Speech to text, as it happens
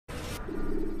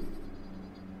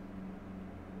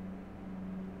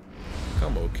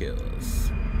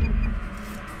kills.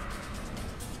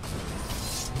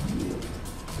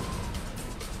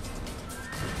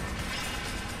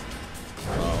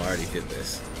 Oh, I already did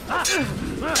this.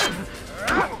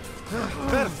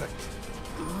 Perfect.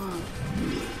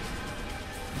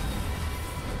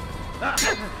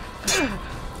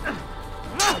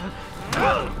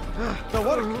 The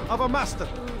work of a master.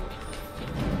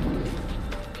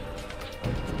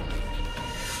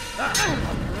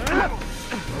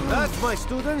 That, my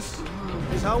students,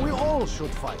 is how we all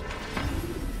should fight.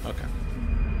 Okay.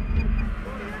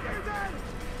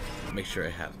 Make sure I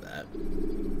have that.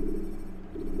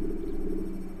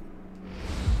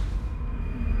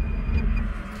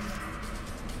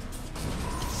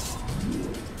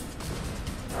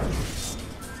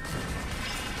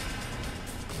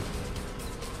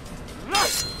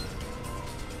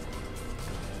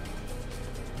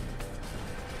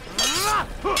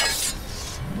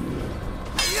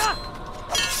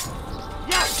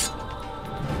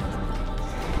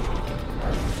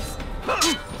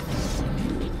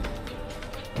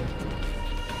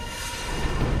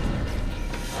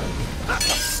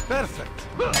 Perfect.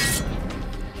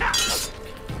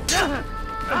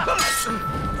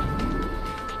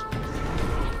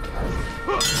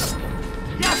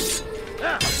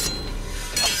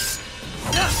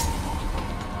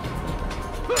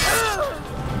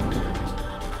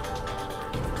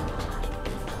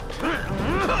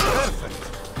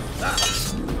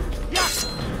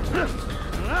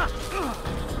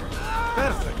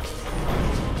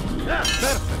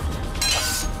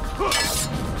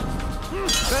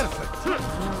 Perfect.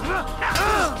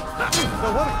 The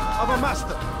work of a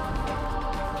master.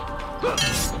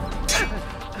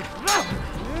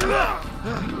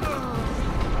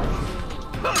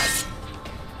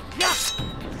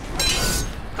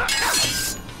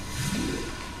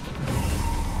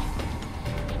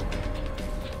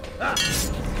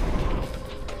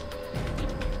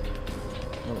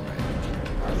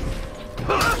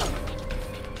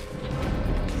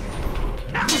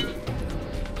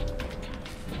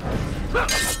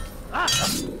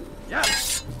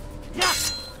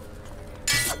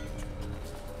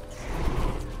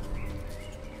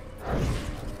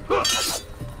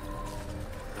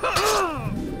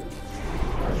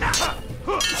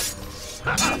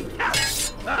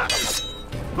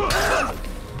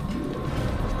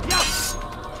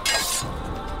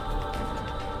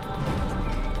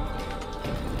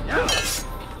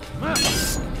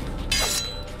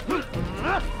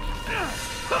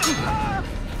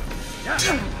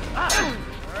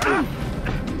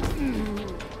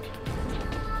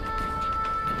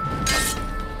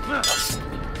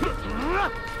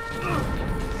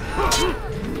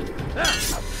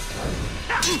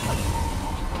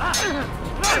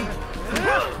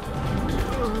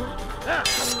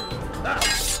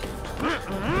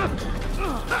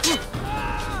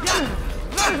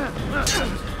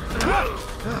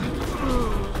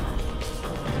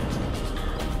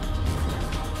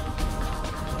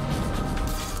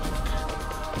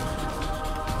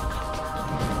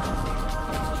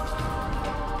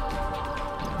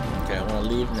 Okay, I want to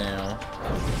leave now.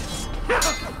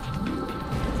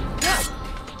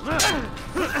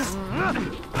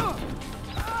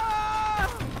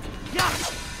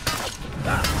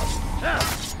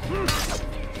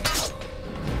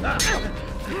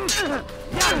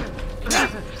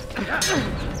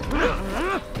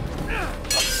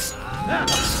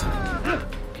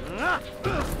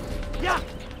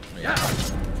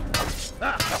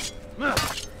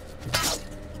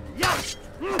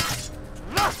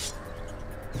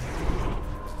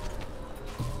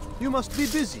 You must be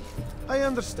busy. I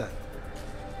understand.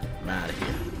 I'm out of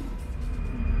here.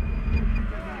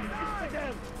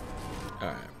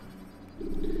 Alright.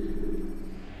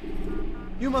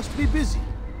 You must be busy.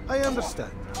 I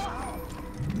understand.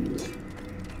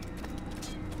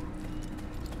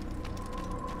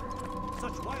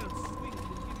 Such wild swings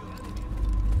will give your enemy.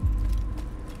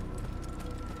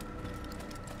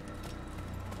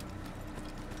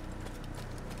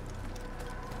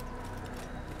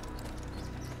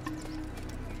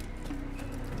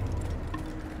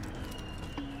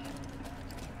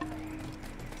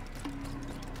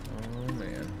 Oh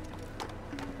man.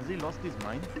 Has he lost his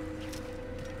mind?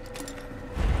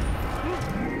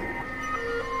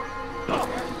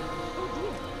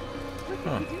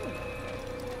 Huh.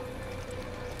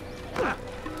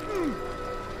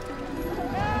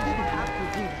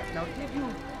 Now did you?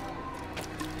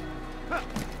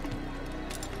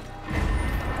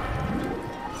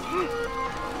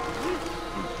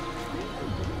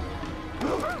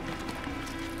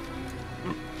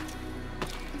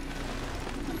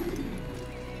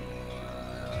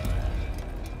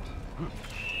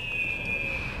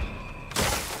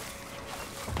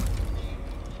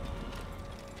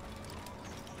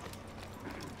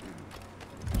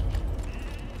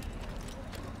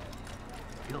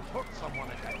 He'll hurt someone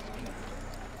at that speed.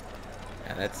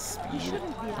 Yeah, that's speed.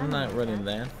 I'm not running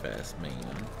that fast, man.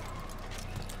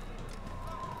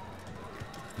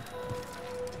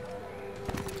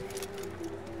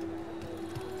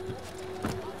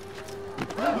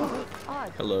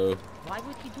 Odd. Hello. Why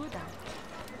would he do that?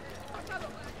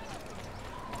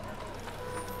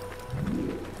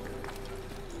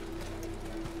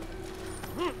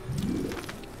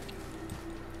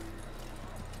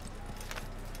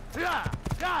 Yeah,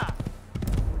 yeah.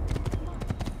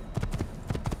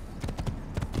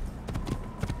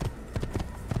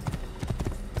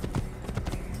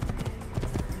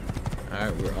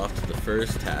 Alright, we're off to the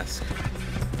first task.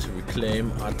 To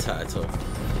reclaim our title.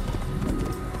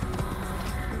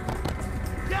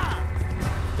 Yeah.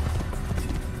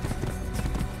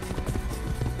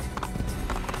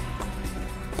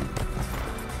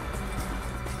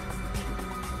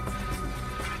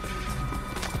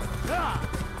 Yeah.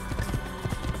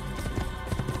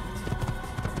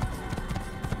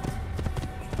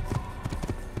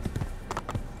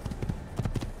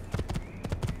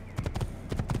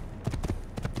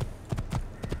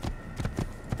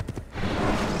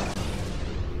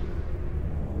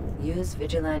 Use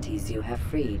vigilantes you have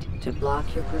freed to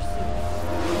block your pursuit.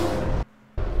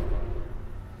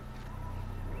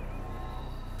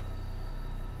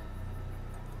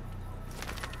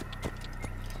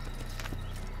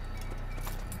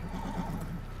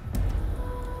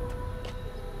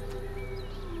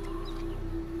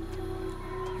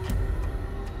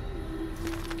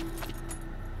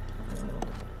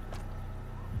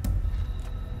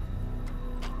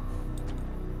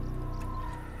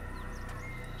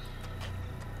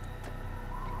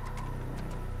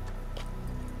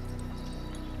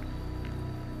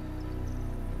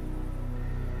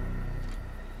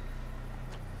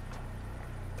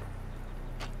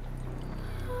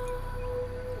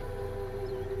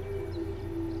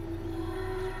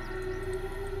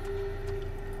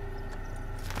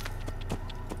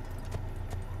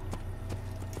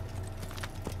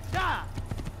 Yeah.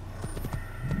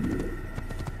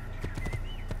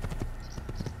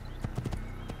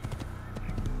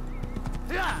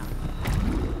 Yeah.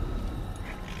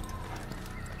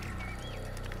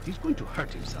 He's going to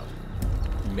hurt himself.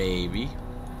 Maybe.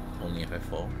 Only if I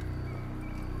fall.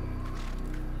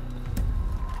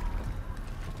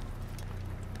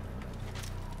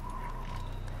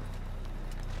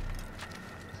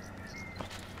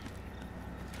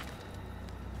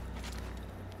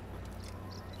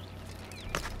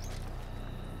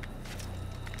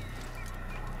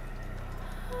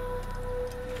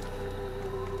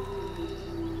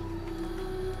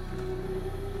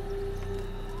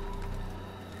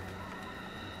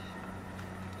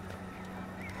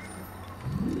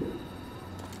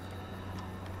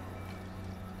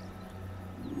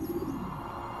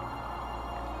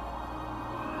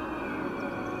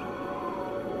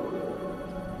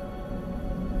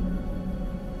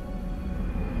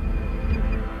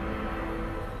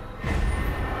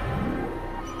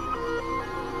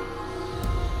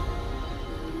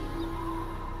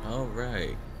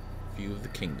 Alright. View of the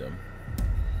kingdom.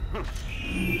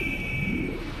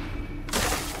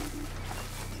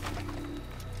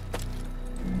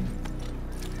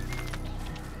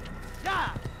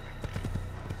 Yeah.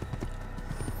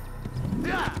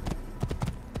 Yeah.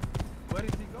 Where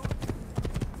is he going?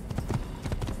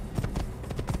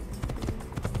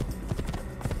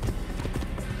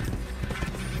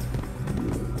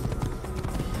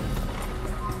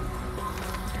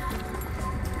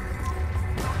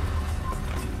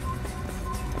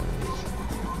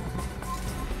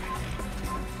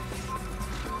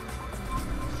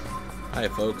 Hi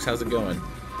folks, how's it going? Him!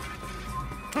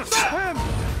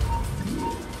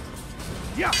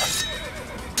 Yeah!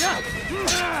 Yeah!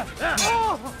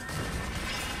 Oh!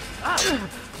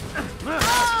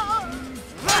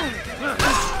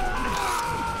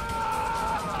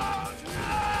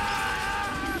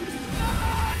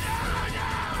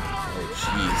 Oh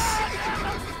jeez.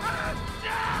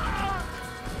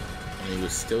 And he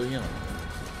was still young.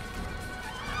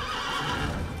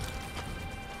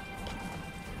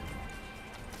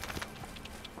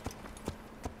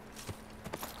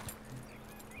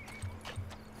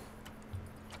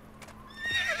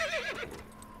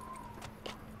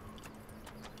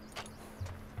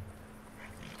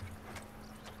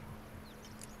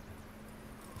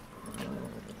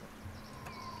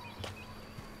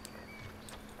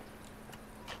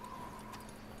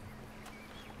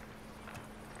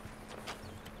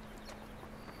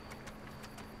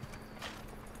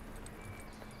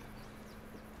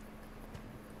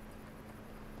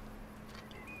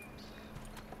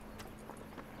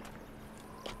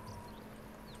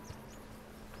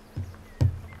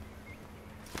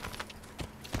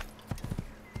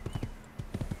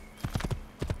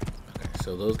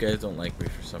 So those guys don't like me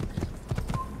for some reason.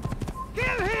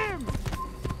 Kill him!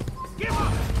 Give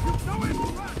up! You know it!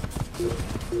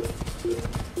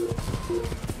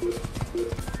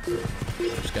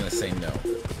 I'm just gonna say no.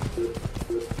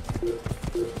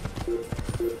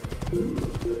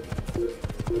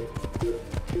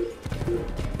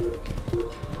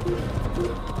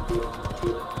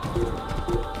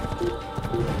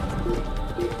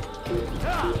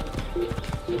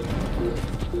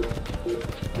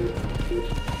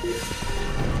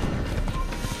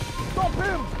 Stop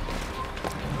him!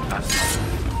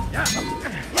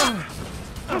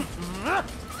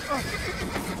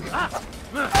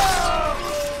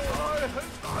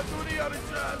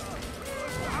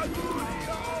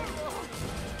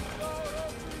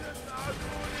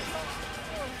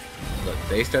 Look,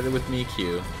 they started with me,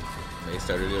 Q. They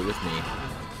started it with me.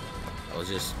 I was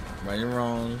just running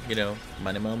wrong, you know,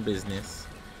 minding my own business.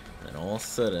 And all of a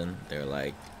sudden, they're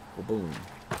like, boom.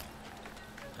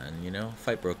 And, you know,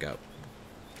 fight broke out.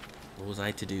 What was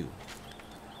I to do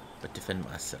but defend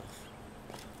myself?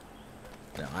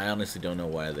 Now, I honestly don't know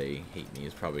why they hate me.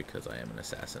 It's probably because I am an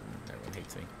assassin. Everyone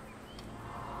hates me.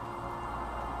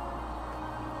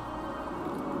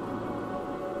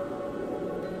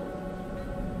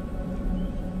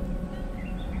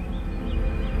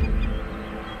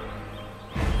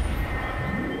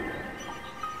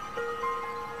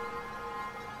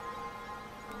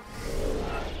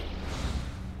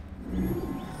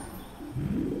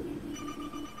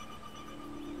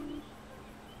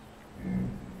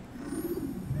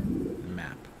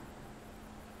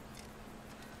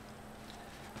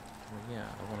 Yeah,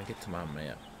 I want to get to my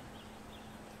map.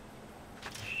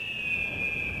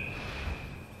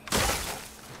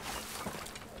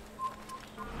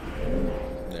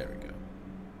 There we go.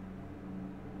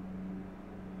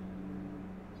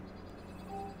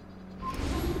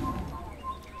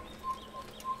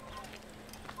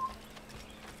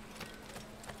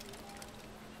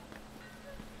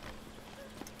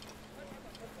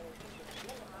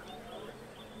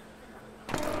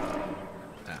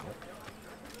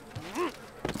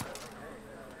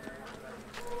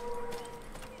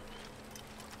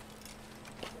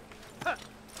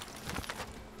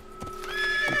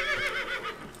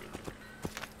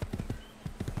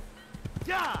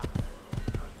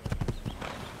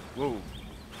 Whoa.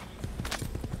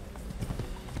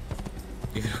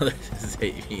 Even though this is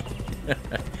hate me.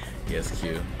 Yes,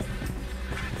 Q.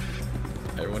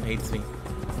 Everyone hates me.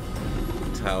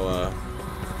 That's how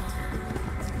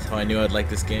I knew I'd like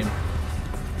this game.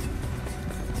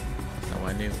 That's how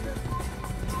I knew.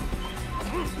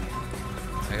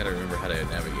 I gotta remember how to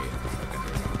navigate.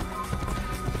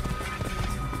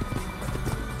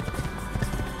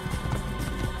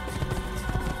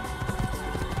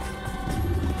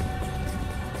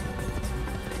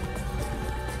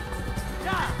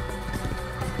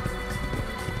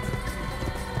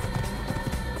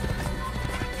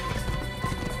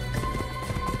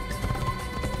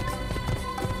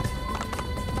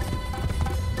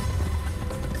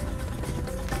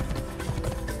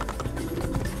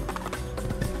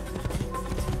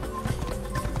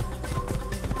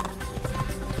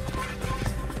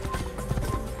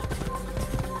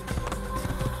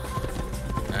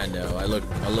 I know, I look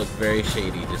very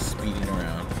shady just speeding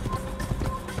around.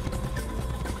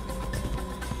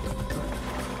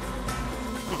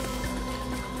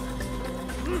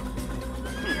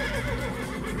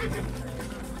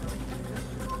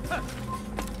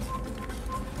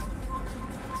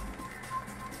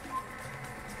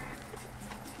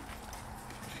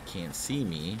 If you can't see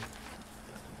me,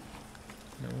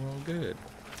 then we're all good.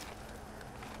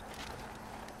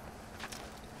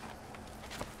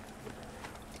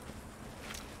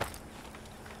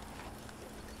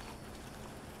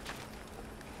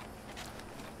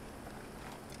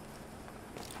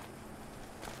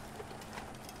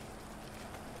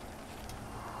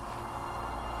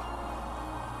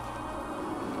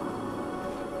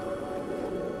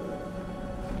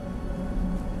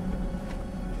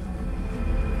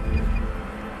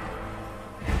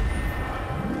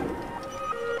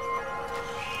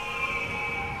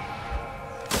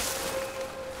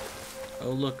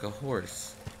 Oh look, a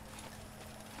horse.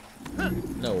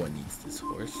 No one needs this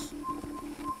horse.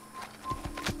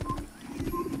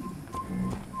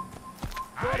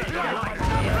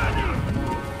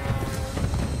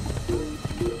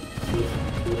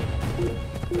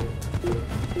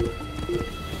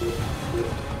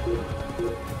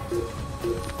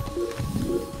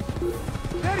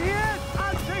 There he is!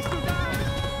 I'll take you down!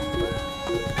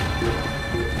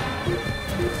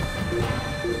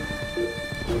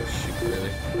 Shoot,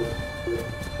 really?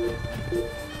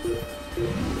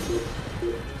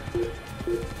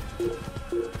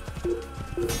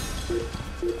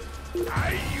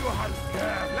 أيها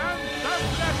الكاب لن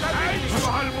تفلت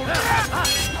أيها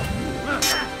المرتد.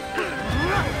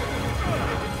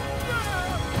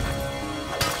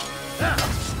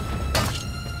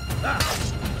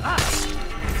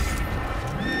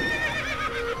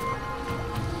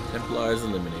 Templar is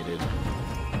eliminated.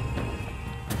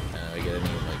 I get any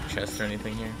like chests or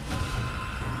anything here?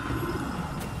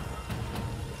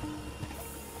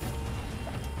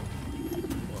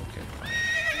 Okay, fine.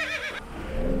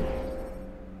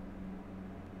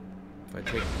 If I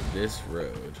take this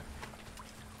road.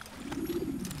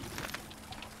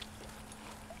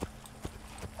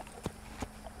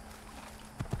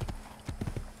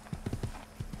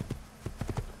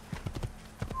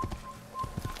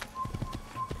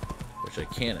 Which I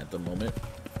can't at the moment.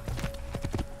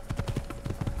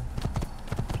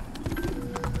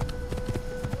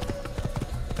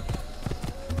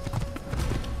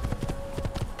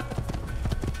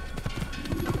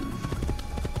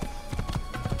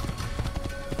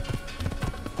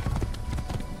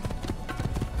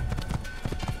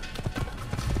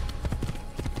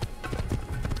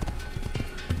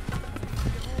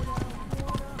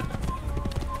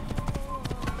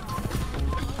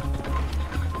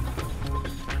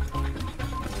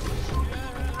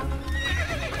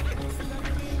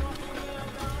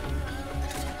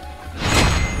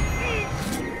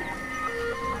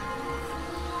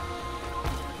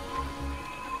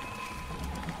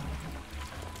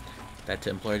 That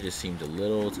Templar just seemed a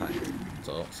little tired. That's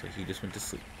all, so he just went to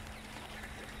sleep.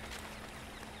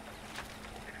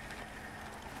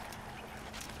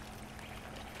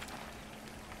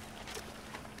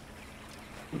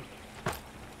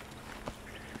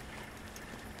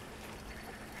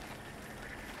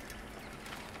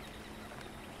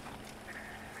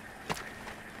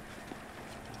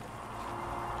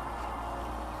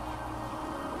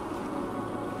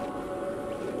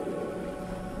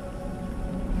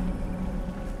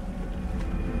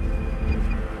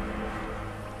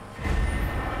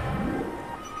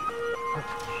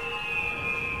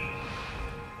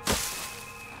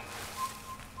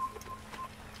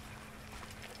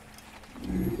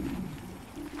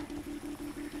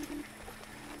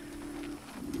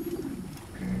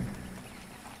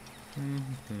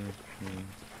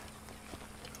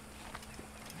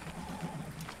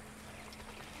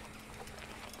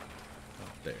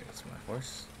 There's my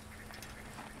horse.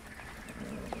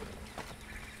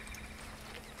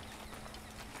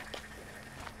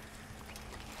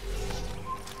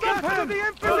 Get to the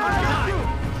Emperor!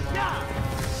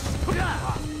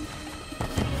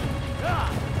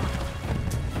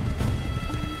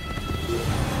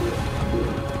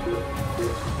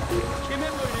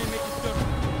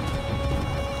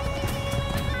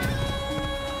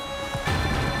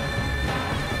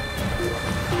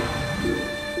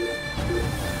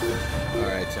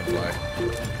 Alright, Templar.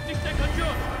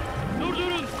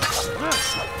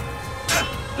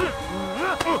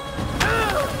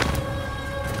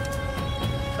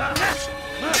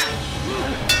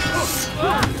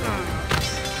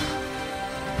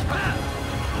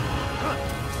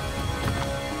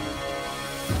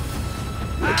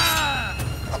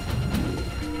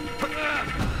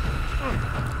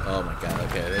 Oh my god,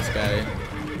 okay, this guy.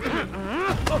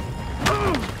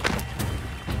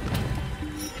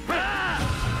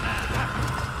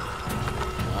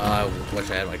 I wish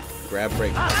I had my grab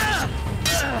break. No.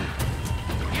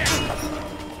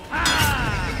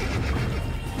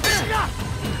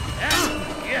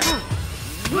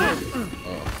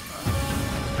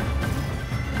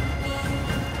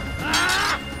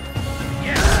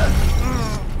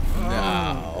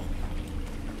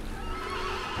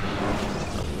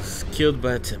 I was killed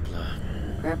by a Templar.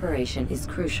 Preparation is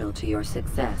crucial to your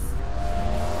success.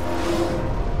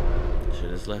 Should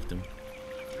have just left him.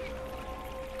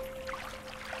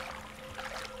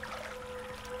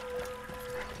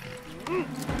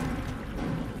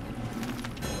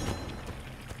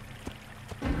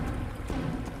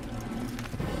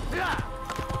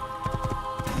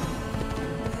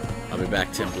 I'll be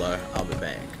back, Templar. I'll be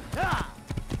back.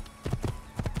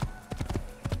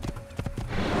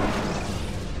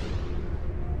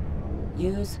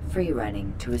 Use free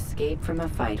running to escape from a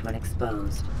fight when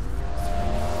exposed.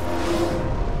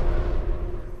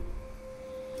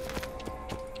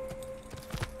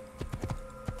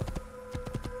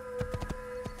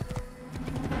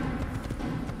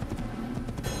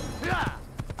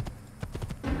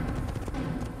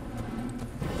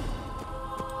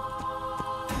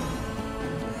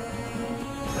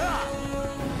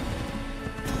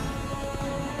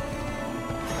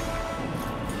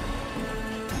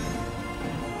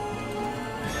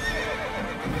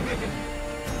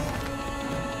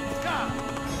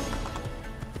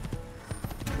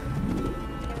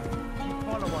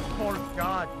 so-called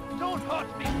God. Don't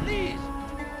hurt me, please!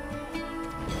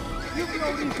 You've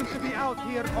no reason to be out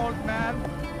here, old man.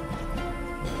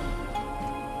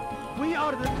 We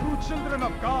are the true children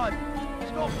of God.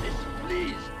 Stop this,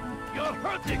 please! You're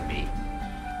hurting me!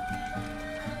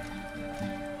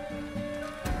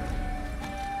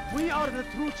 We are the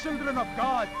true children of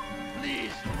God.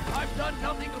 Please, I've done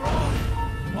nothing wrong.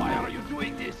 Why are you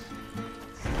doing this?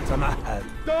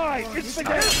 Die! It's the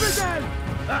game!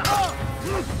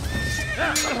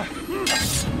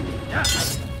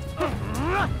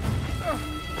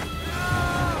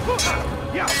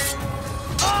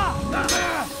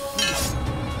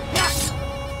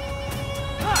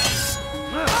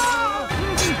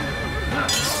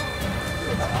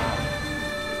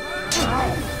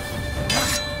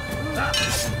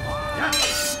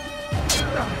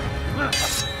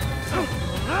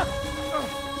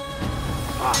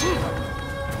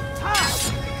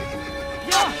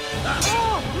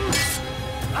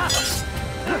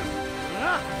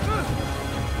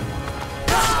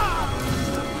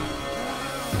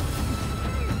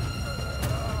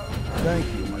 Thank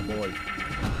you, my boy.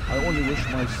 I only wish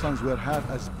my sons were half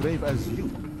as brave as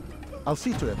you. I'll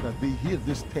see to it that they hear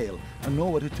this tale and know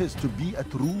what it is to be a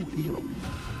true hero.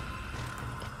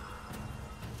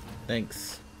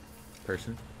 Thanks,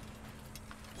 person.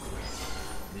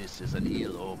 This is an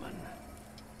ill omen.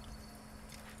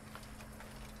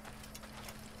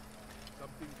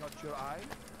 Something caught your eye?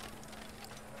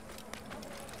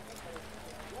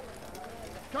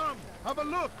 Come, have a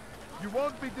look. You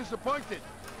won't be disappointed.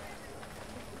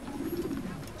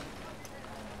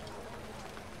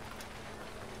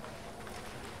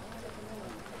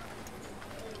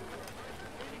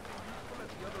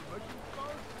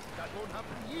 That won't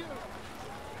happen here.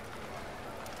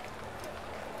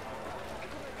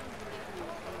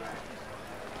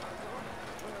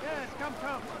 Yes, come.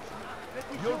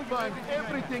 You'll find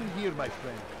everything here, my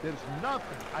friend. There's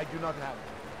nothing I do not have.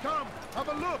 Come, have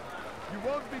a look. You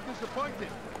won't be disappointed.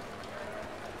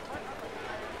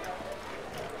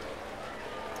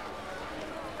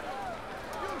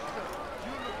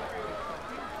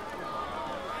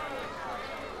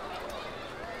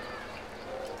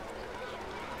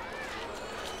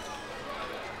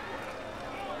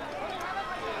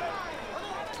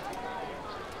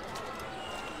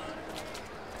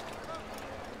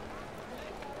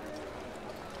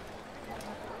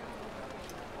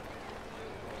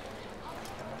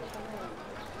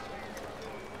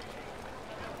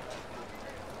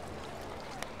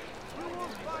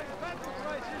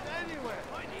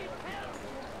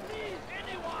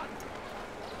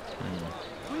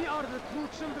 The true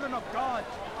children of God.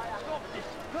 Stop this,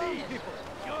 please. People,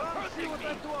 you're hurting me.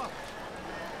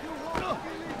 You won't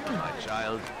believe your My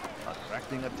child,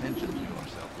 attracting attention to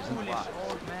yourself isn't foolish wise.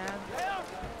 old man. Help!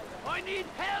 I need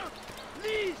help!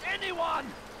 Please, anyone!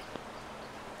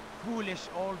 Foolish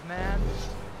old man.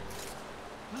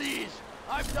 Please,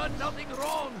 I've done nothing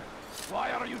wrong.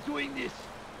 Why are you doing this?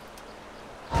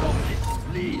 Stop this,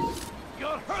 please.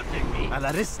 You're hurting me.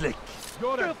 Alarislik!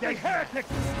 You're a dead heretic!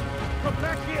 Come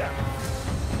back here!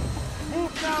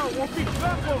 Move now or be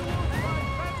trampled!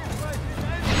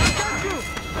 I got you!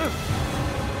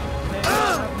 May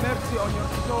God have mercy on your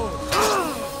soul.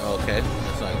 Okay,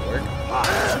 that's not gonna work.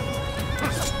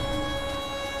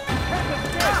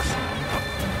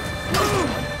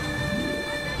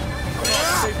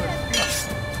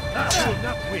 That will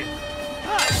not win.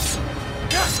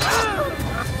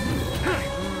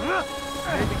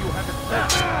 Maybe you haven't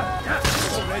learned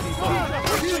already, but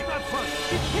use that punch!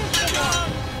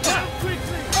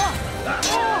 Quickly!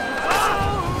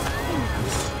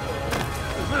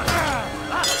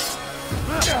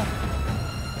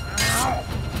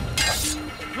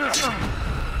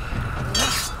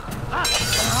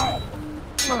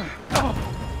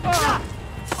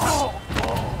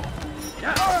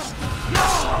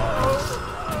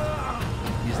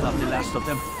 Is that the last of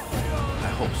them?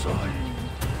 I hope so.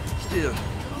 Still,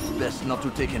 best not to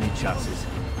take any chances.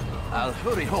 I'll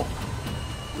hurry home.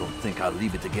 Don't think I'll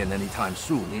leave it again anytime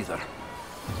soon, either.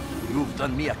 You've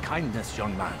done me a kindness,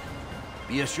 young man.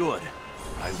 Be assured,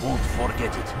 I won't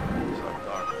forget it. These are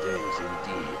dark days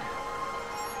indeed.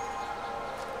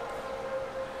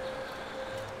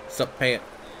 Sup, Pat?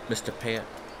 Mr. Pat?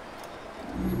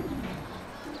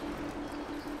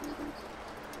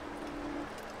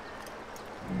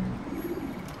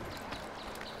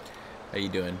 How you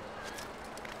doing?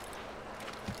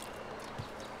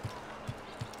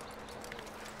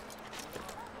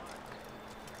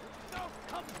 Now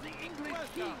comes the English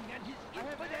king and his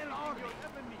infidel army.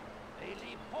 They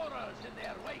leave horrors in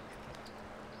their wake.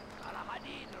 Salah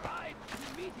ad-Din rides to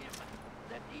meet him.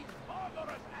 that these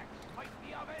barbarous acts might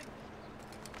be avenged.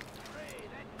 Pray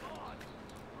that God,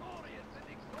 glorious and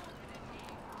exalted in He,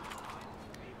 might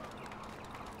favor us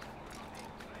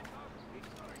and grant us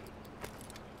victory.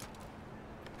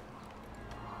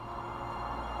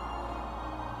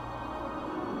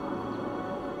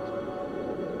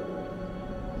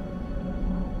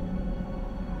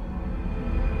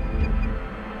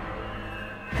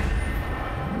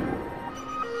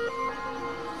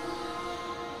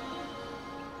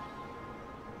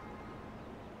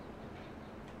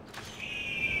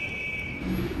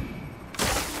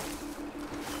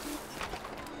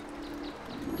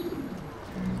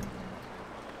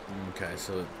 Okay,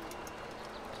 so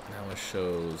now it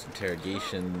shows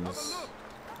interrogations. You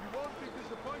won't be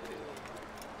disappointed.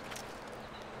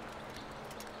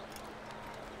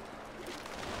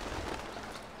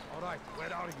 All right,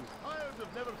 where are you? Tired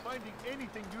of never finding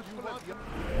anything useful at the...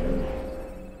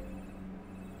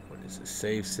 What is it?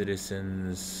 Save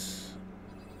citizens.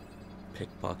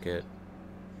 Pickpocket.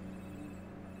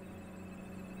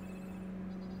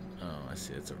 Oh, I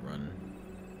see. It's a run.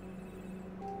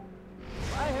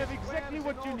 I have exactly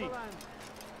what you need.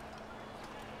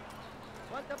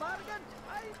 Want a bargain?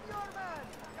 I'm your man.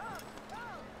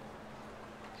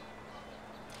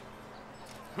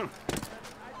 Come,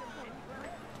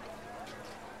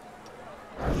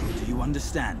 Do you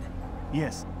understand?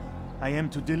 Yes. I am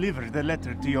to deliver the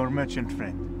letter to your merchant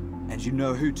friend. And you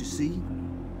know who to see?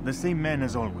 The same man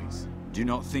as always. Do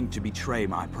not think to betray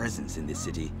my presence in this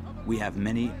city. We have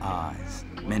many eyes,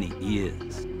 many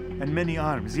ears. And many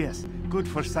arms, yes. Good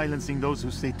for silencing those who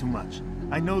say too much.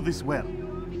 I know this well.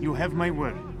 You have my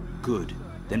word. Good.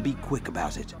 Then be quick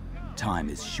about it. Time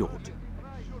is short.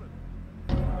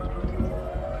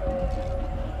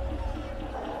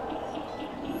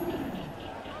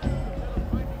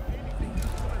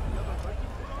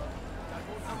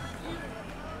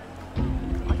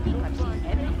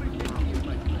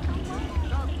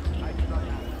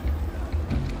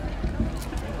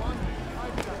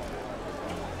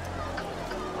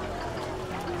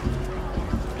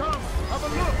 Have a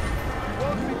look! You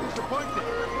won't be disappointed.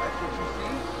 That's what you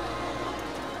see.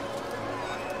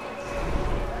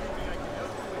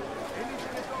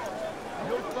 Anything at all.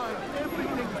 You'll find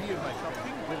everything here, my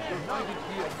something. You'll find it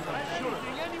here, I'm sure.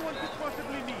 anything anyone could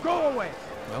possibly need. Go away!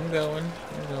 I'm going.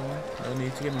 No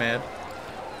need to get mad.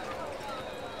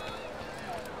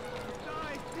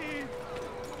 Die, thief.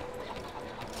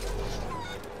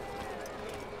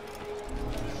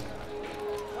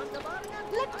 Want a bargain?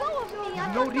 Let go of me!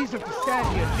 You've no reason to stand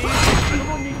here, thief.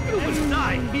 You will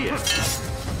die here.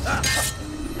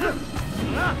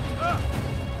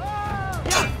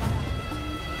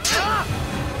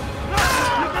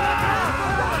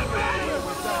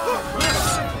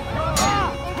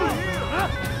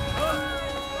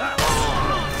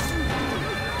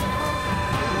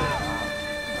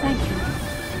 Thank you.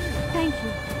 Thank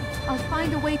you. I'll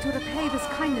find a way to repay this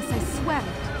kindness, I swear it.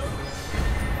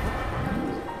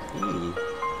 Ooh.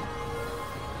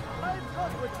 I've got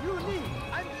what you need.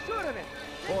 I'm sure of it.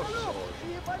 Take a look.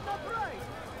 See if I'm not right.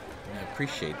 I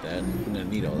appreciate that. I'm gonna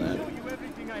need all that. Show you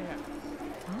everything I have.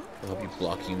 I'll help you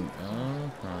blocking.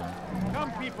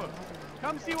 Come, people.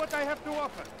 Come see what I have to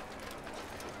offer.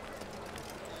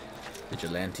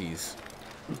 Vigilantes.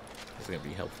 This is gonna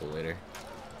be helpful later.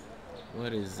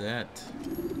 What is that?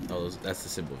 Oh, that's the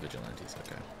symbol of vigilantes.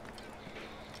 Okay.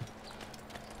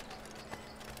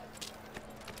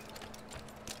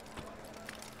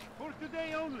 For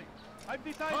today only. I've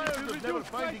decided Tired to of never reduce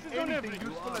finding prices on anything everything.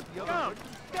 useful at the other Come,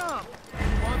 merchants. come. You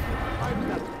want to find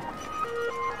that?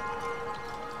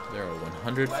 There are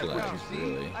 100 Well, flags, see,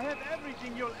 really. I have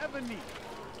everything you'll ever need.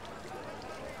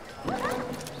 Has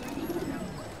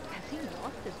he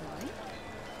lost his mind?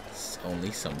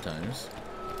 Only sometimes.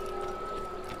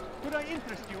 Could I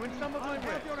interest you in some of my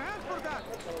wares? Your hand for that.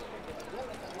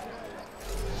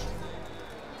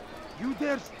 You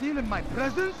dare steal in my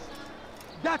presence?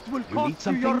 That will need cost you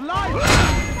something? your life!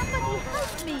 Somebody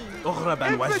help me!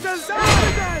 Infidels!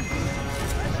 Infidels!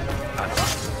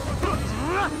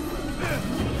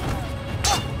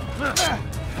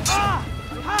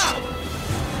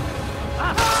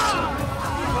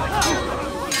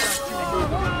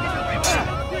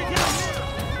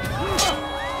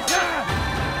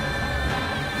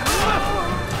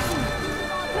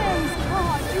 Praise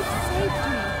God, you saved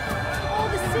me! All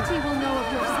the city will know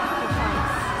of your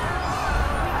sacrifice.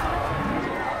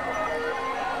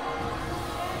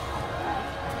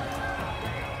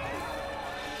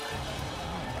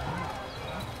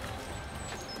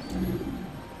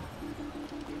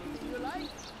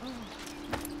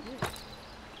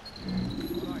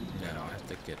 Now I have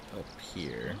to get up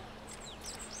here.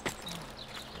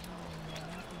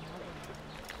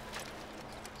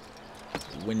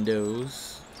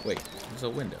 windows. Wait, there's a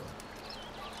window.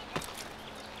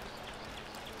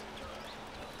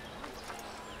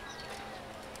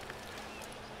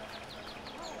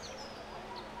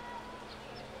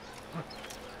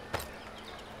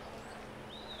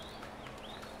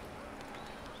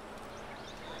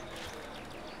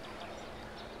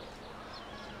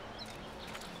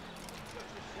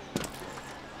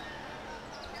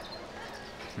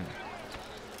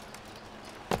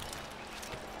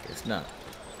 It's not.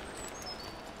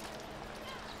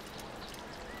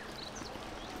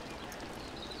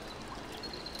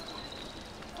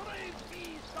 Praise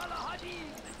be Salahadin!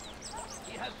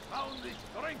 He has found the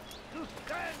strength to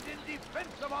stand in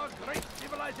defense of our great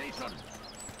civilization.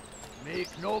 Make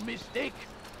no mistake,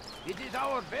 it is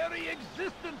our very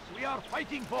existence we are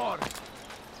fighting for.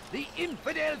 The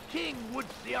infidel king would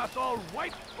see us all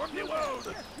wiped from the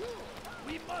world.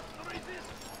 We must resist.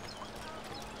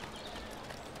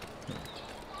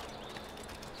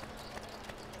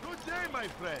 Good day, my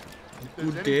friend. If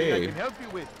there's Good anything day. I can help you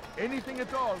with, anything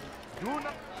at all, do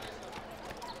not...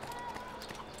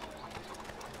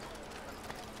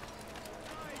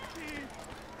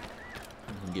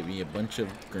 You can give me a bunch of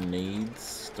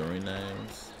grenades, throwing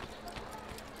knives.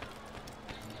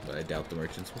 But I doubt the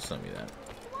merchants will sell me that.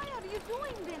 Why are you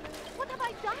doing this? What have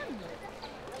I done?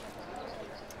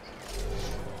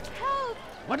 Help!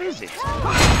 What is it?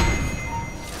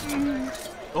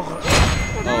 Oh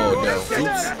no. Oops.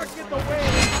 Get away!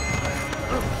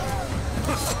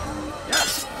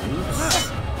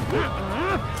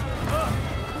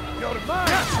 You're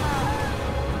mine!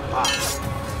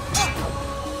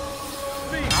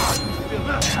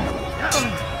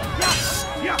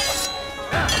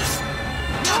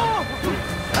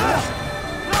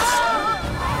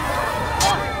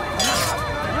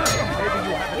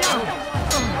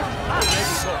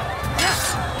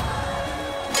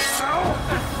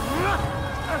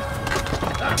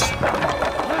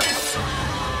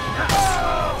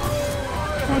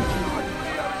 Thank you.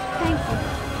 Thank you.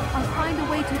 I'll find a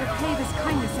way to repay this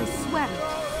kindness, I swear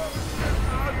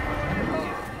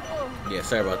it. Yeah,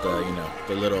 sorry about the, you know,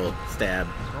 the little stab,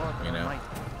 you know.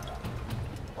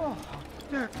 Oh,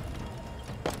 dear.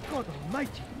 God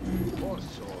almighty. Poor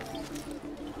soul.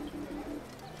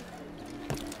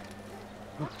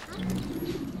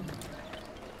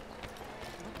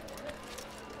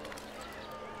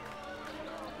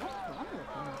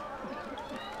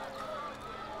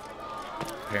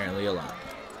 Apparently a lot.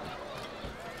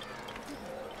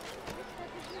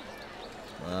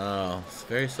 Wow, it's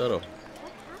very subtle.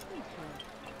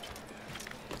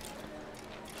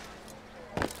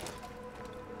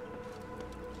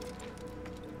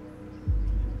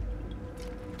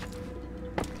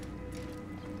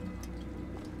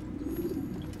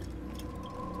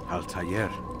 Altair,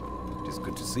 it is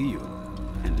good to see you,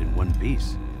 and in one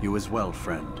piece. You as well,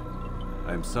 friend.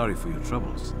 I am sorry for your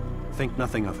troubles. Think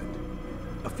nothing of it.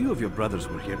 A few of your brothers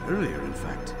were here earlier, in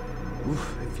fact.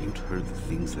 Oof, if you'd heard the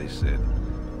things they said,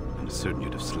 I'm certain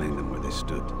you'd have slain them where they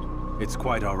stood. It's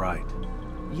quite all right.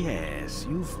 Yes,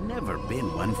 you've never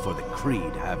been one for the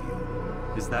creed, have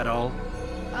you? Is that all?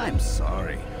 I'm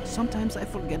sorry. Sometimes I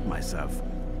forget myself.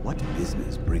 What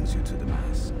business brings you to the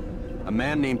Mass? A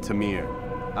man named Tamir.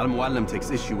 Al-Muallim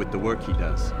takes issue with the work he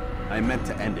does. I meant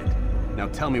to end it. Now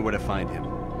tell me where to find him.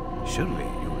 Surely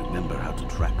you remember how to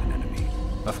track an enemy.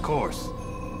 Of course.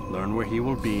 Learn where he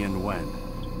will be and when.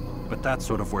 But that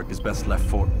sort of work is best left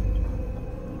for...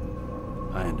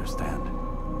 I understand.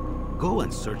 Go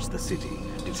and search the city,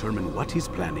 determine what he's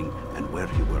planning and where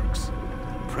he works.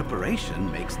 Preparation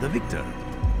makes the victor.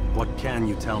 What can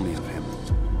you tell me of him?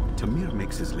 Tamir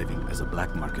makes his living as a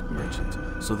black market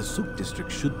merchant, so the Souk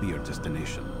district should be your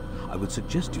destination. I would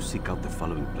suggest you seek out the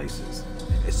following places.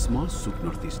 A small souk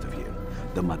northeast of here,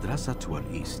 the madrasa to our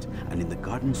east, and in the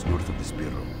gardens north of this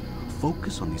bureau.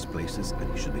 Focus on these places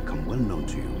and we should become well known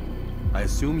to you. I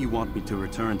assume you want me to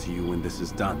return to you when this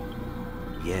is done.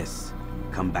 Yes.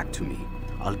 Come back to me.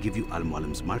 I'll give you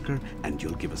Al-Muallim's marker and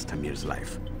you'll give us Tamir's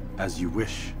life. As you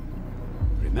wish.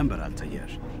 Remember, Altair,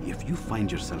 if you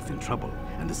find yourself in trouble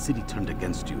and the city turned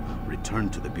against you, return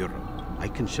to the bureau. I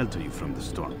can shelter you from the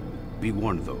storm. Be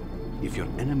warned though, if your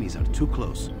enemies are too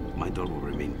close, my door will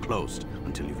remain closed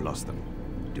until you've lost them.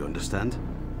 Do you understand?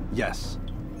 Yes.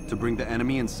 To bring the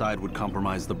enemy inside would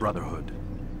compromise the Brotherhood.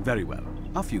 Very well.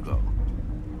 Off you go.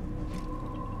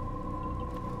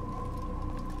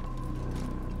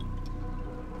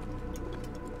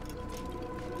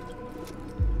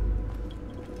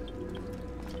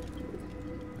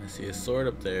 I see a sword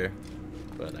up there,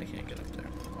 but I can't get up there.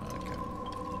 Okay.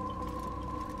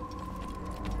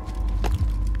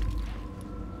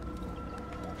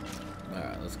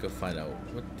 Alright, let's go find out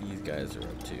what these guys are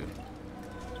up to.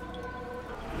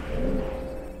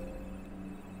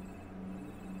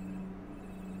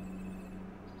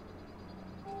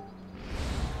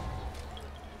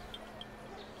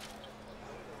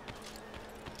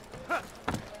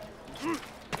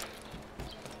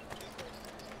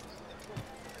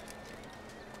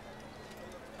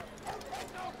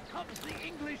 Now comes the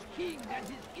English king and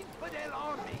his infidel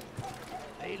army.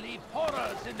 They leave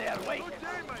horrors in their wake.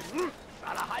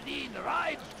 Salah ad-Din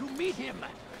rides to meet him,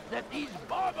 that these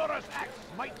barbarous acts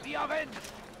might be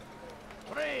avenged.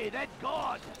 Pray that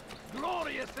God,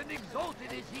 glorious and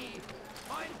exalted is he,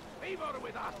 finds favor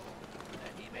with us,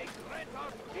 that he may grant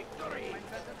us victory.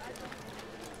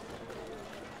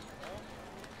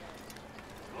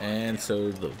 And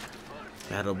so the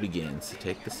battle begins to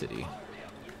take the city.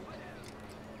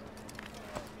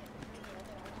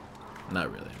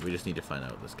 Not really. We just need to find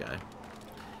out this guy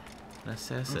and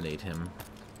assassinate him.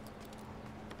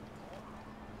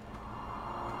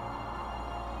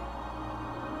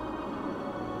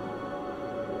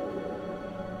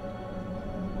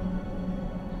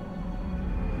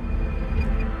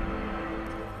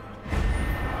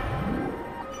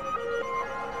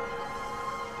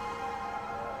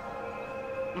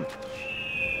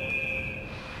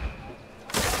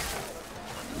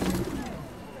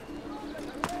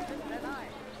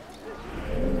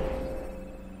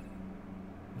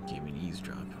 Gave me an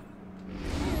eavesdrop.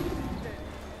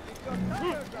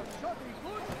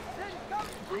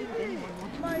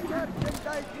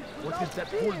 What is that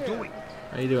fool doing?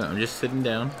 How you doing? I'm just sitting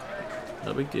down.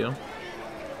 No big deal.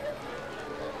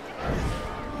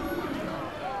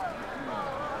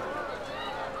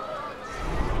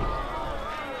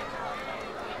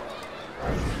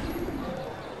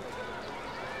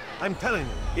 I'm telling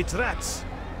you, it's rats.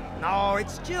 No,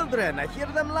 it's children. I hear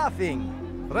them laughing.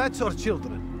 Rats or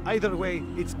children. Either way,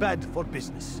 it's bad for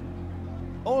business.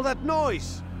 All that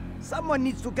noise! Someone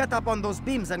needs to get up on those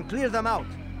beams and clear them out.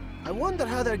 I wonder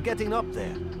how they're getting up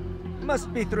there.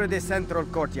 Must be through the central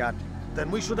courtyard. Then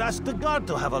we should ask the guard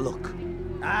to have a look.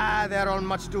 Ah, they're all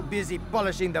much too busy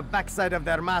polishing the backside of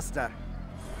their master.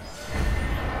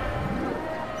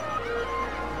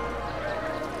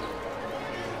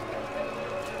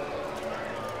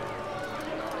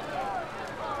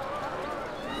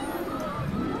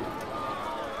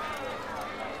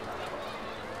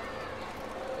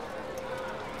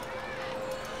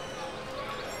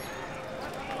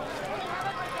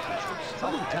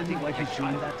 Someone tell me why they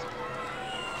doing that?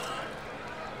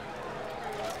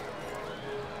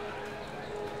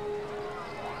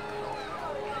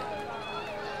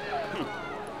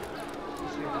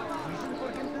 Is there a reason for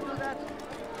him to do that?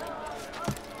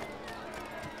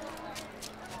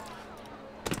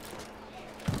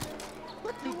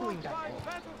 What's he doing that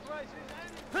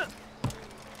for?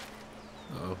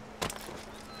 Uh-oh.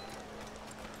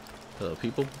 Hello,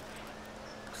 people.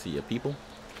 See ya, people.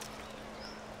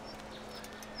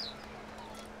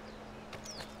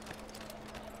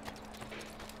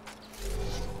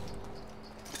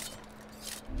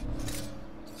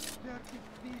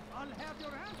 I'll have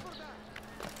your hand for that.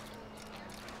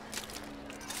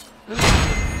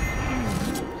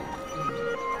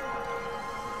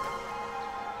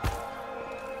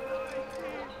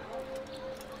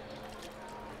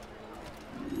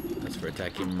 That's for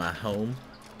attacking my home.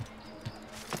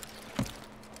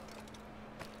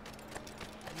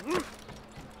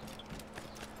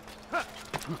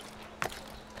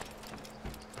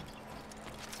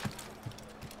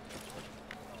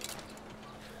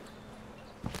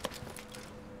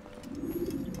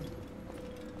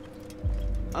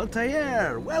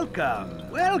 Altair, welcome,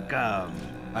 welcome.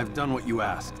 I've done what you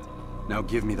asked. Now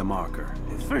give me the marker.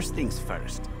 First things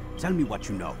first. Tell me what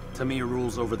you know. Tamir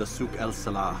rules over the Souk El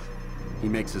Salah. He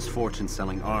makes his fortune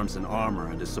selling arms and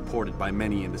armor and is supported by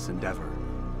many in this endeavor.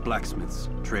 Blacksmiths,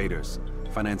 traders,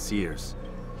 financiers.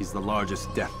 He's the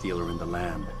largest death dealer in the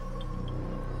land.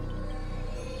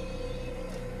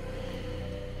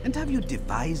 And have you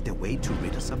devised a way to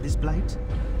rid us of this blight?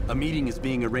 A meeting is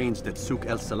being arranged at Souk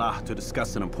El Salah to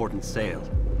discuss an important sale.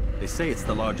 They say it's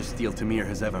the largest deal Tamir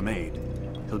has ever made.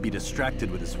 He'll be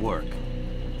distracted with his work.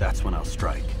 That's when I'll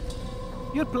strike.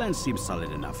 Your plan seems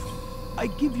solid enough. I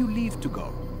give you leave to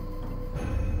go.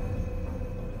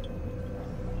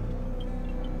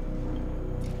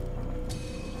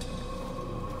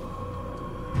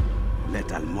 Let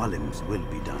Al-Mualim's will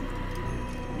be done.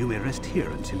 You may rest here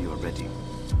until you are ready.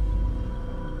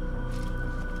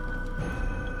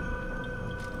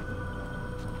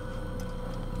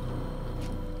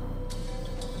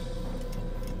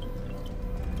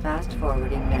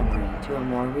 Fast-forwarding memory to a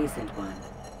more recent one.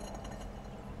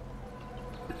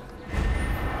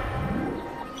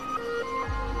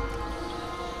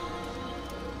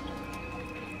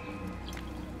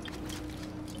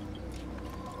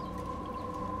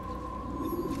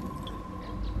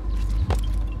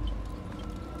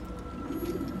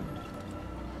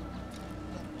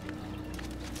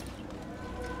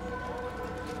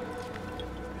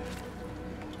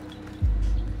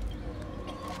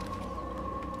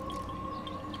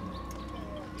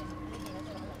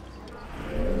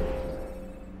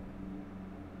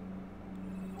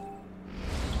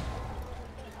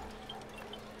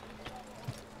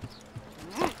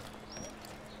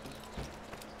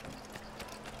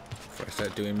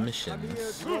 start doing missions.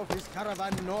 Tamir drove his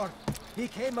caravan north. He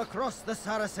came across the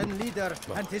Saracen leader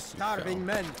and his starving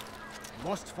men.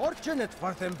 Most fortunate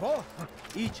for them both,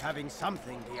 each having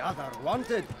something the other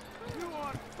wanted. You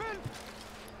are filth!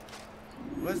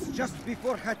 It was just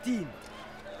before Hattin.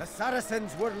 The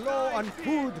Saracens were low on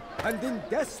food and in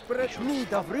desperate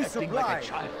need of resupply.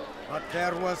 But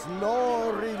there was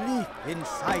no relief in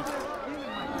sight.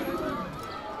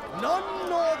 None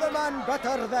know the man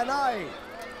better than I.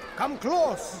 Come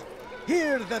close.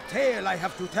 Hear the tale I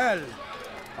have to tell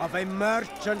of a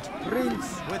merchant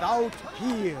prince without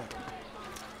peer.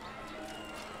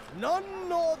 None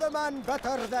know the man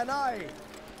better than I.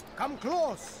 Come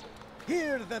close.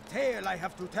 Hear the tale I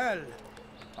have to tell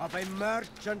of a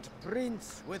merchant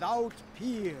prince without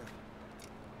peer.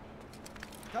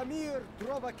 Tamir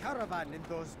drove a caravan in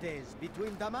those days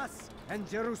between Damascus and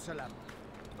Jerusalem.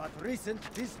 But recent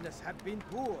business had been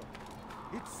poor.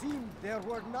 It seemed there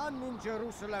were none in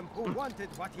Jerusalem who wanted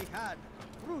what he had,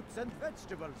 fruits and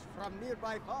vegetables from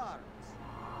nearby farms.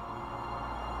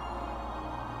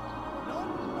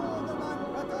 None know the man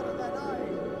better than I.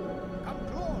 Come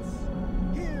close,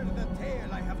 hear the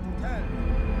tale I have to tell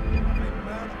of a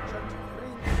merchant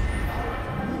prince without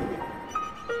peer.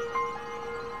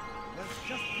 It was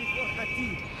just before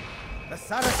Hattin. The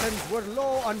Saracens were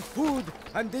low on food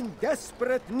and in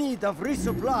desperate need of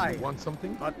resupply. Want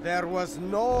something? But there was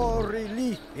no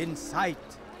relief in sight.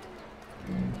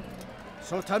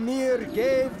 So Tamir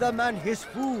gave the man his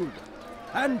food.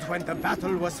 And when the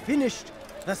battle was finished,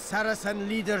 the Saracen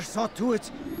leader saw to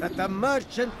it that the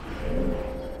merchant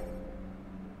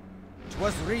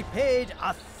was repaid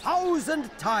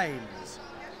 1,000 times.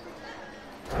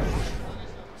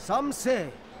 Some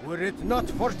say, were it not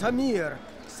for Tamir,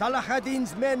 Salah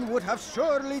ad-Din's men would have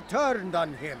surely turned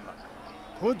on him.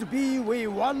 Could be we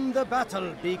won the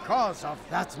battle because of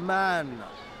that man.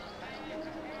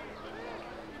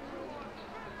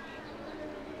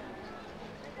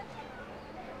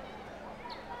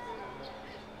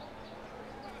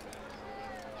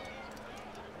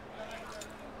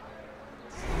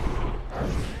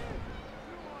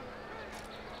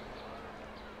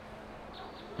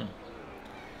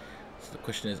 So the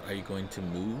question is, are you going to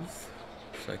move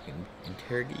so I can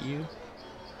interrogate you?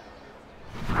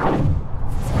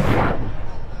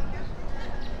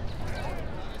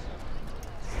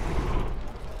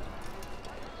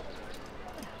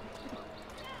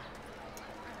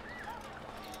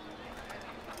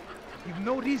 You've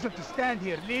no reason to stand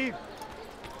here. Leave.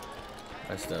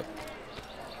 Messed up.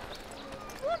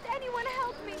 Won't anyone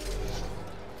help me?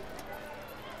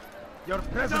 Your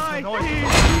presence annoys me.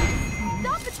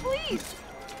 Stop it, please!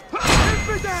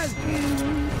 Impudent!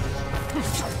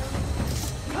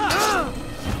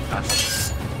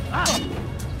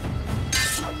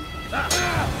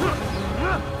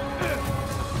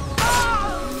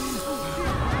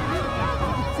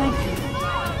 Thank you.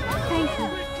 Thank you.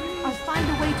 I'll find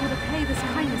a way to repay this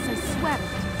kindness, I swear it.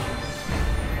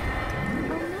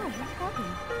 Oh no, what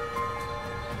happened?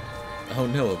 Oh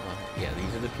no, yeah,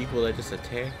 these are the people that just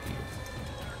attacked you.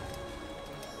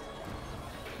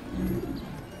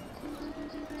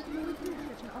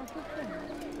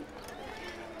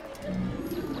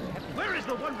 Where is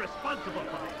the one responsible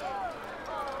for this?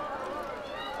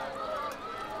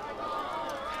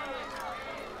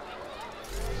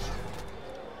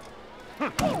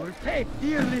 You will pay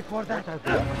dearly for that. That's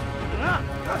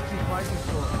it, fighting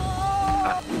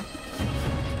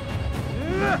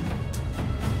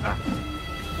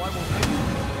Why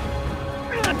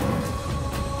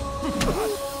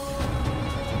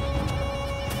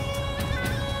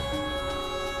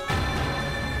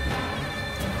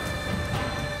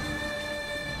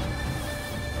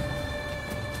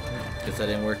Guess that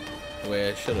didn't work the way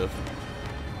I should have.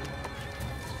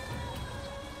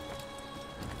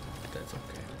 That's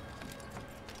okay.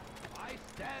 I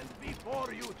stand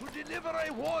before you to deliver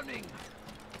a warning.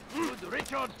 Should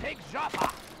Richard take Jaffa,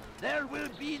 there will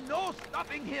be no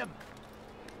stopping him.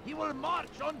 He will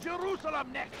march on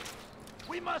Jerusalem next.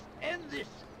 We must end this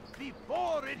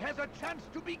before it has a chance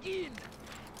to begin.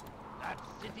 That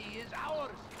city is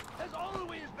ours, has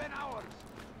always been ours.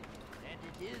 And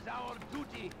it is our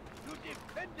duty to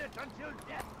defend it until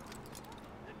death.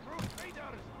 The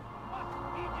Crusaders must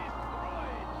be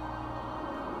destroyed.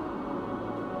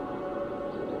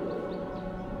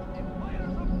 The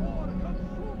fires of war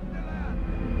consume the land.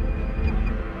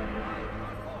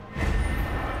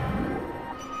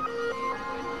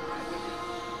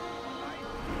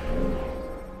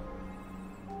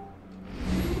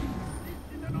 This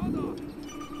is an honor.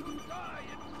 Die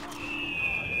in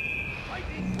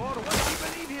fighting for what we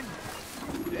believe in.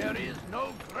 There is no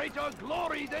greater greater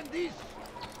glory than this.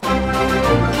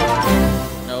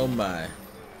 Oh my.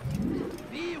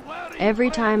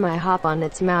 Every time I hop on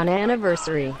its Mount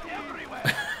Anniversary.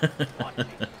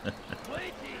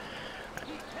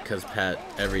 Because Pat,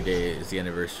 every day is the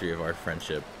anniversary of our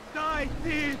friendship. Die,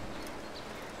 thief!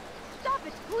 Stop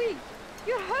it, please!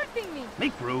 You're hurting me!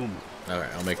 Make room. Alright,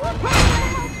 I'll make room.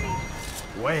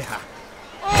 Weha.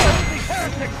 Oh, the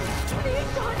heretics! Please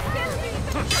don't kill me!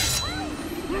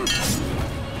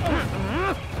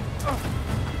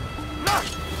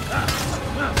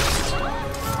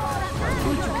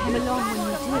 Good you came along when you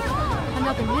did.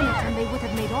 Another minute and they would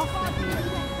have made off with me.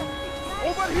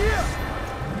 Over here!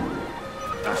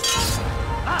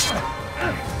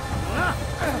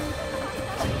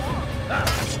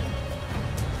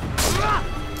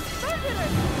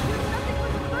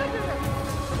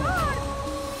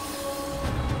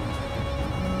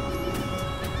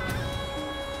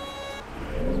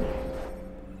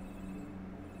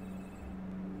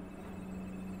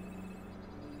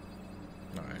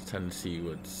 Alright, it's time to see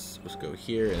let's go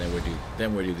here and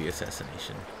then we'll do the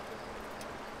assassination.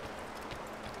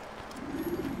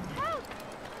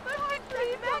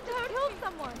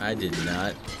 I did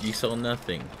not. You saw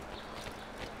nothing.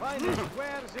 Finest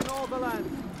squares in all the land.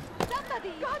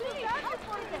 Somebody! God,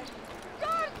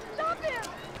 God, stop him!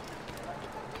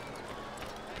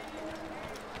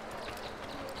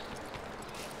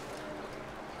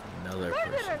 Another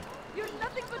person. Murderer! You're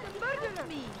nothing but a murderer!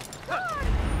 Me! God!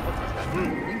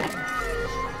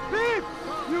 Thief!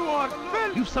 You are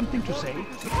filth! You've something to say? Praise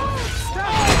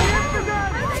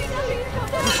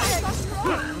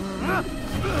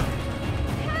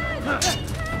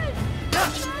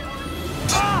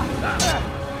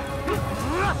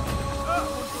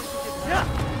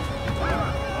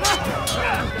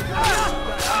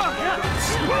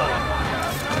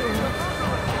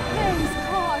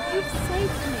God, you've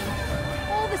saved me.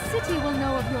 All the city will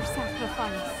know of your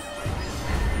sacrifice.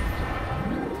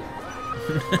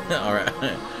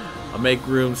 Alright. I'll make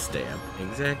room stamp.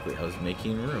 Exactly. I was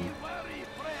making room.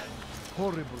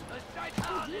 Horrible.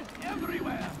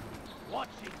 Everywhere.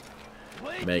 Watching.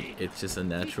 Meg, it's just a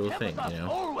natural thing, you know?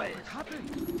 Always.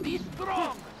 Be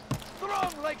strong.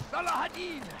 Strong like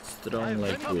Salahadin. Strong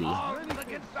like Willy. Armed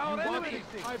against our enemies.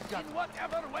 In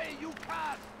whatever way you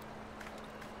can.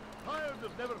 Tired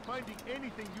of never finding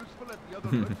anything useful at the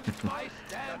other merchants? I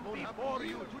stand before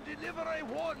you to deliver a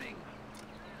warning.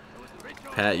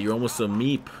 Pat, you're almost a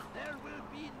meep. There will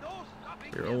be no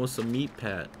stopping You're almost a meep,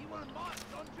 Pat.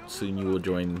 Soon you will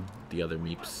join the other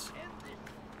meeps.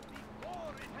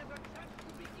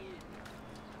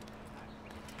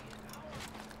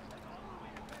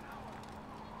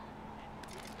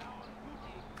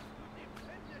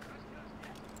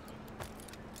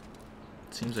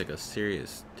 Seems like a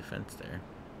serious defense there.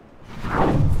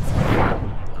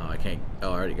 Oh, I can't. Oh,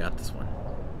 I already got this one.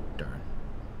 Darn.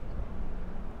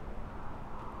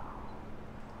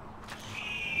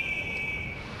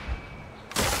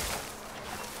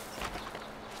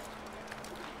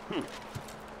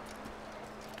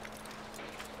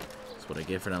 That's what I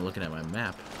get for not looking at my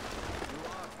map.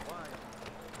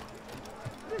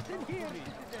 Listen here,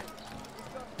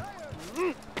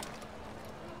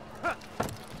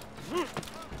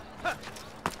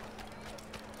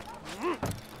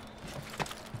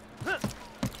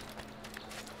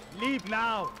 Leave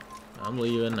now. I'm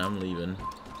leaving. I'm leaving.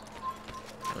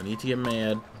 Don't need to get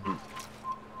mad.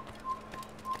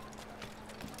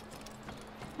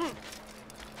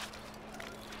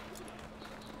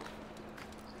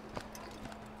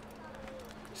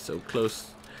 So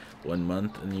close. 1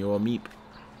 month and you're a meep.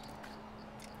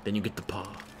 Then you get the paw.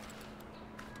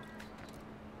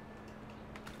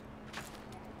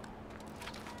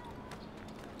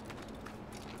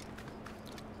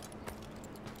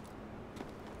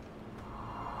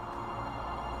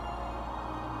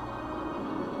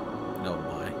 No,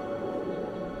 why?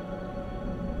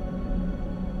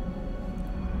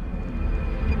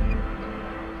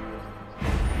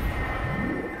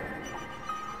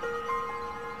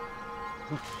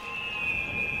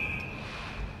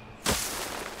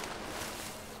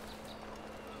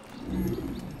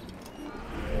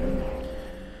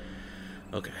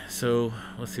 Okay, so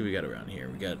let's see what we got around here.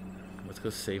 Let's go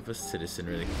save a citizen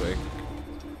really quick.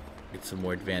 Get some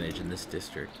more advantage in this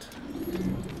district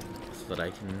so that I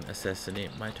can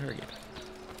assassinate my target.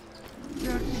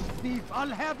 thief! I'll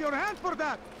have your hand for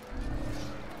that.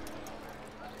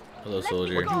 Hello,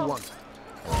 soldier. What do you want?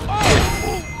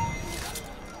 Oh!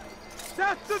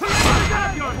 That's the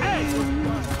have your head!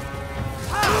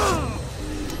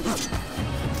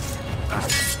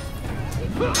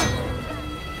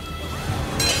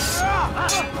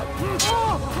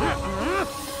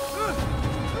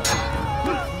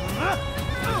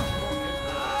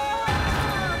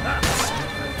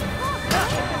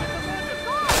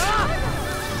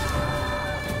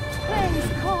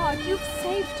 You've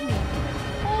saved me.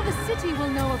 All the city will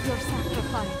know of your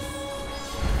sacrifice.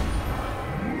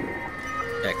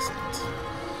 Excellent.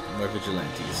 More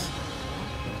vigilantes.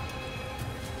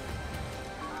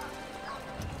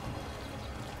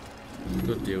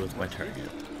 Go deal with my target.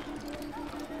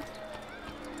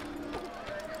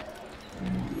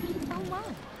 Oh my.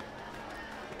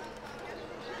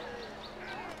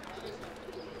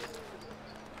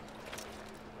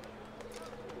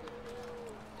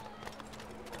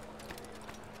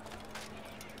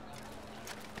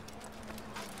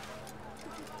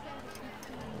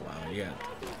 Wow, yeah.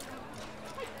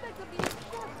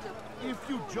 If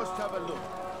you just have a look.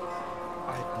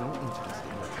 I have no interest in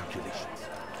your calculations.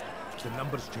 The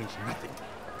numbers change nothing.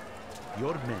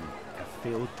 Your men have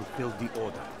failed to fill the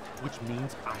order, which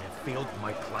means I have failed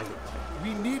my client.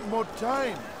 We need more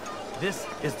time. This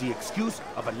is the excuse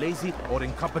of a lazy or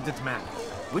incompetent man.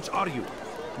 Which are you?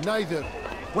 Neither.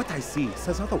 What I see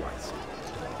says otherwise.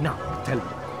 Now, tell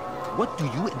me, what do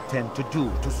you intend to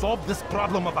do to solve this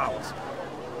problem of ours?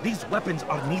 These weapons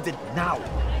are needed now.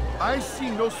 I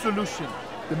see no solution.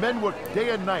 The men work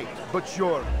day and night, but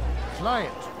your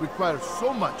client requires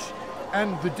so much,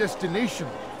 and the destination.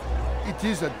 It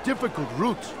is a difficult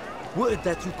route. Would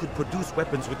that you could produce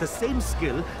weapons with the same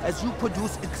skill as you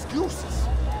produce excuses.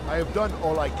 I have done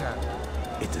all I can.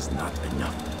 It is not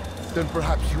enough. Then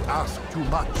perhaps you ask too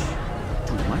much.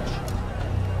 Too much?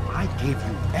 I gave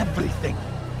you everything.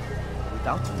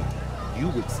 Without me, you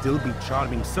would still be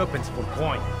charming serpents for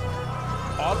coin.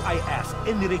 All I asked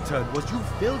in return was you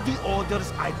fill the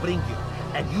orders I bring you.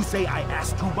 And you say I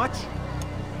asked too much?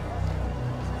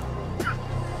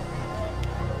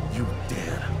 You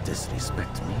dare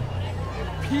disrespect me?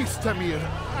 Peace, Tamir.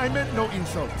 I meant no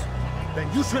insult.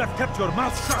 Then you should have kept your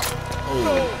mouth shut. Oh.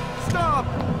 No! Stop!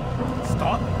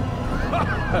 Stop?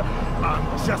 I'm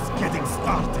just getting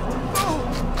started. No!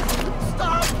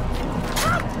 Stop!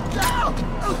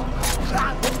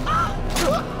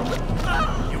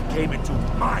 You came into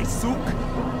my souk,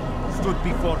 stood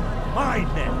before my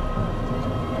men,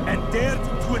 and dared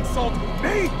to insult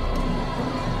me?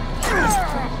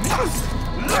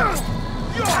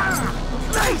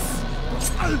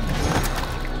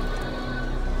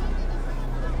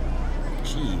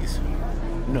 Jeez.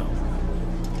 No.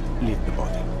 Leave the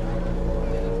body.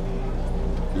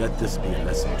 Let this be a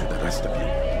lesson to the rest of you.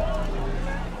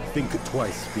 Think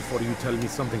twice before you tell me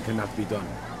something cannot be done.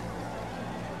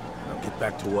 Now get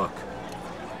back to work.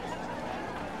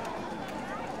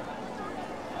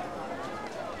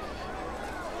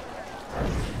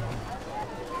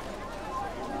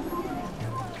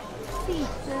 Please,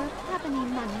 sir, have any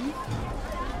money?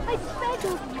 I beg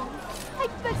of you. I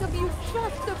beg of you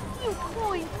just a few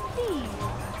coins, please.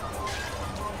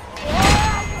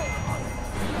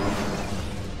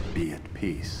 Be at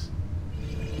peace.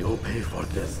 You'll pay for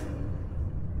this.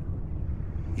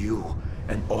 You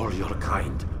and all your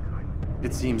kind.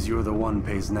 It seems you're the one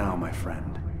pays now, my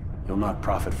friend. You'll not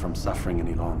profit from suffering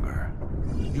any longer.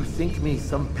 You think me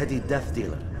some petty death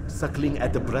dealer, suckling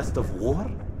at the breast of war?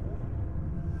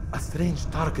 A strange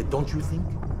target, don't you think?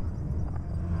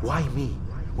 Why me,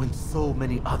 when so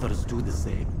many others do the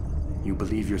same? You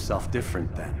believe yourself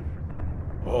different, then?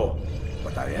 Oh,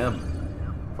 but I am.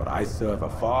 For I serve a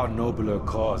far nobler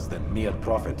cause than mere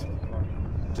profit.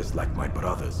 Just like my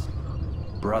brothers.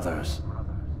 Brothers?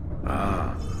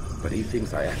 Ah, but he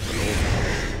thinks I act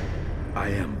alone. I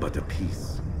am but a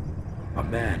piece. A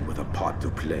man with a part to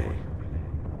play.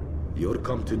 You'll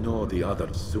come to know the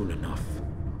others soon enough.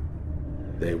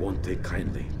 They won't take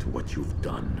kindly to what you've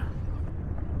done.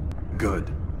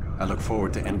 Good. I look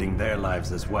forward to ending their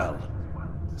lives as well.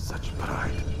 Such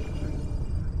pride.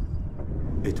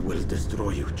 It will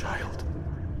destroy you, child.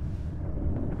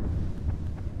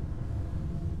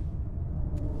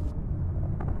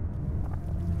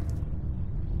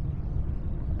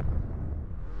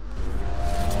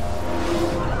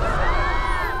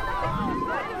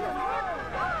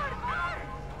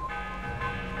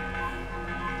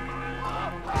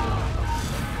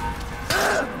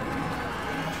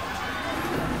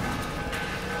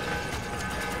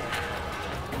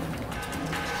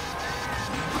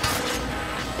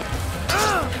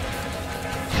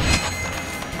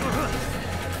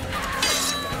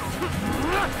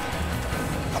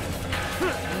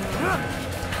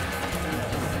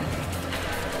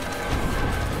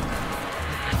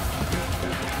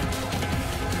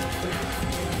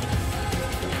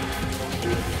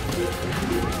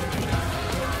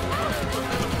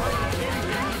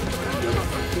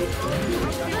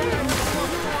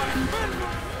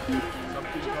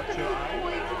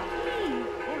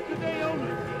 For today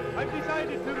only, I've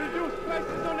decided to reduce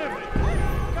prices on everything.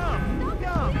 Come,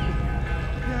 come.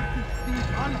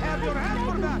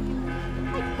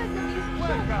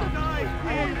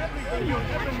 your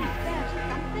enemy.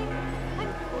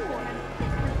 I'm poor and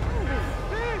sick and hungry.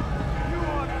 Thief! You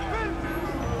are filthy!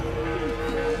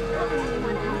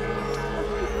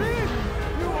 Thief!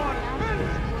 You are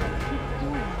filthy!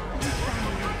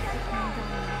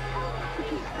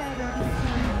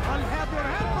 I'll have your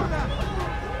head for that!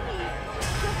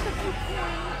 Just a few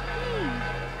coins, please.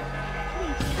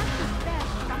 Please, can't you spare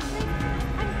something?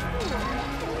 I'm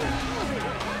poor and sick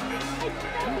and hungry. I beg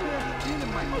you. You dare steal in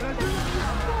my presence?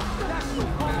 That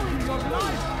will cost you your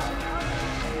life!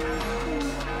 I'm so hungry.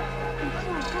 Just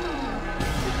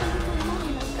a little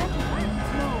money like that.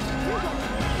 No, you don't understand.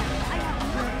 I have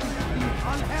nothing.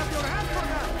 I'll have your head for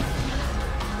that!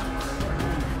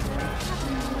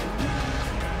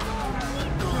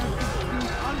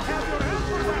 I'll have your head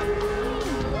for that!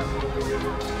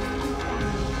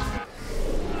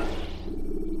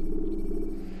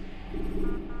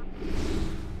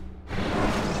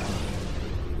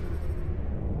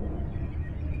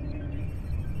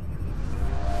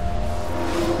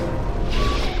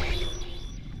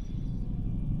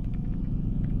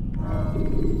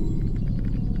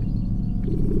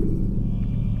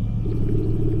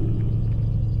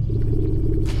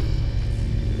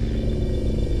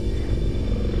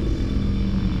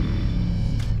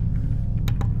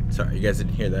 Sorry, you guys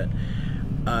didn't hear that.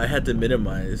 I had to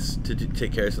minimize to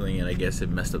take care of something, and I guess it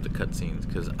messed up the cutscenes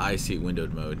because I see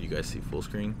windowed mode. You guys see full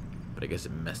screen, but I guess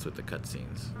it messed with the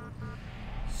cutscenes.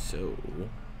 So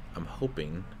I'm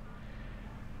hoping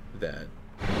that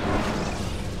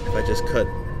if I just cut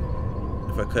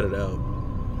it out,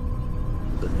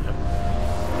 doesn't happen.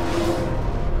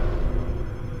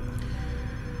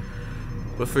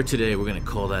 But for today, we're gonna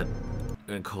call that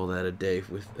a day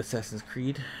with Assassin's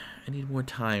Creed. I need more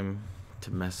time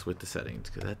to mess with the settings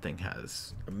because that thing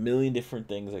has a million different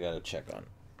things I gotta check on.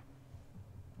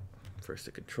 First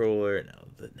the controller, now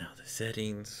the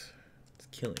settings. It's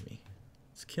killing me.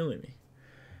 It's killing me.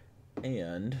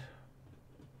 And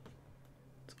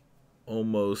it's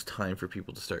almost time for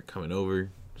people to start coming over.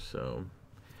 So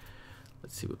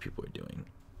let's see what people are doing.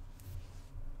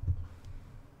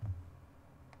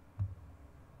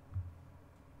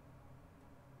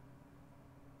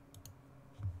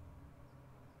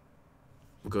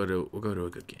 We'll go to a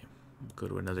good game. We'll go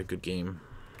to another good game.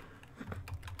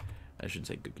 I shouldn't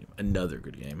say good game. Another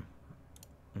good game.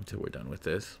 Until we're done with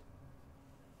this.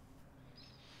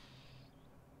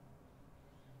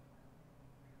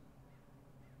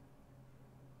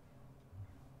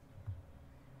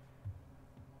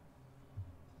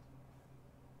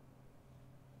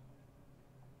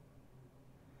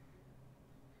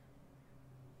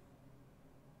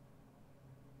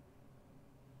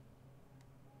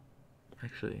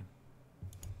 Actually,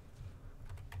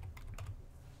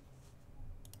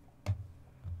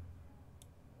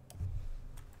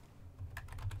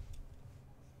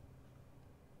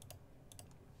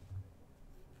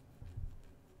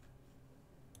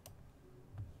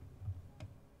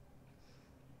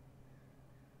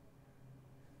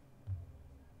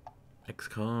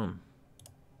 XCOM.